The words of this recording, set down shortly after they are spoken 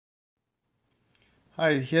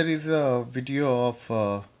Hi, here is a video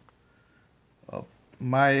of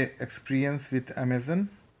my experience with Amazon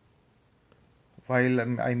while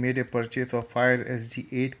I made a purchase of Fire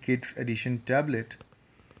SD 8 Kids Edition tablet.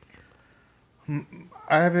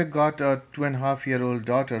 I have got a 2.5-year-old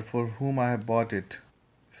daughter for whom I have bought it.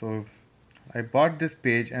 So I bought this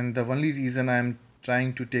page, and the only reason I am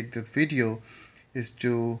trying to take this video is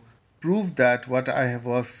to prove that what I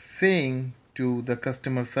was saying to the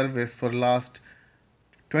customer service for last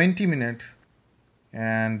 20 minutes,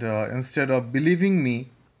 and instead of believing me,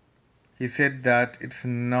 he said that it's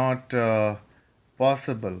not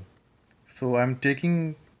possible. So I'm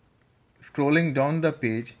scrolling down the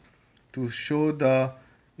page to show the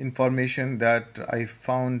information that I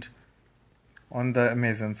found on the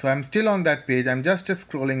Amazon. So I'm still on that page. I'm just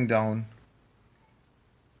scrolling down,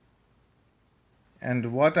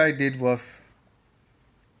 and what I did was,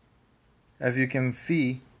 as you can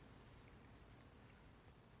see,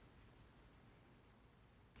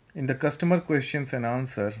 in the customer questions and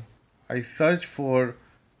answer, I search for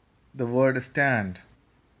the word stand,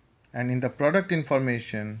 and in the product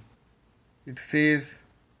information it says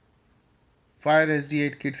Fire SD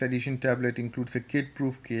 8 Kids Edition tablet includes a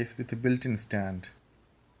kid-proof case with a built-in stand.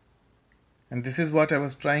 And this is what I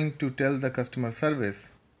was trying to tell the customer service.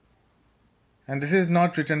 And this is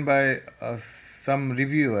not written by some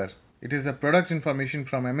reviewer. It is the product information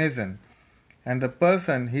from Amazon. And the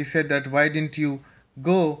person, he said that why didn't you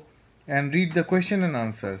go and read the question and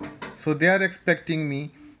answer? So they are expecting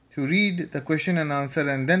me to read the question and answer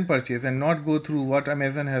and then purchase, and not go through what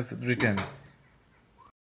Amazon has written.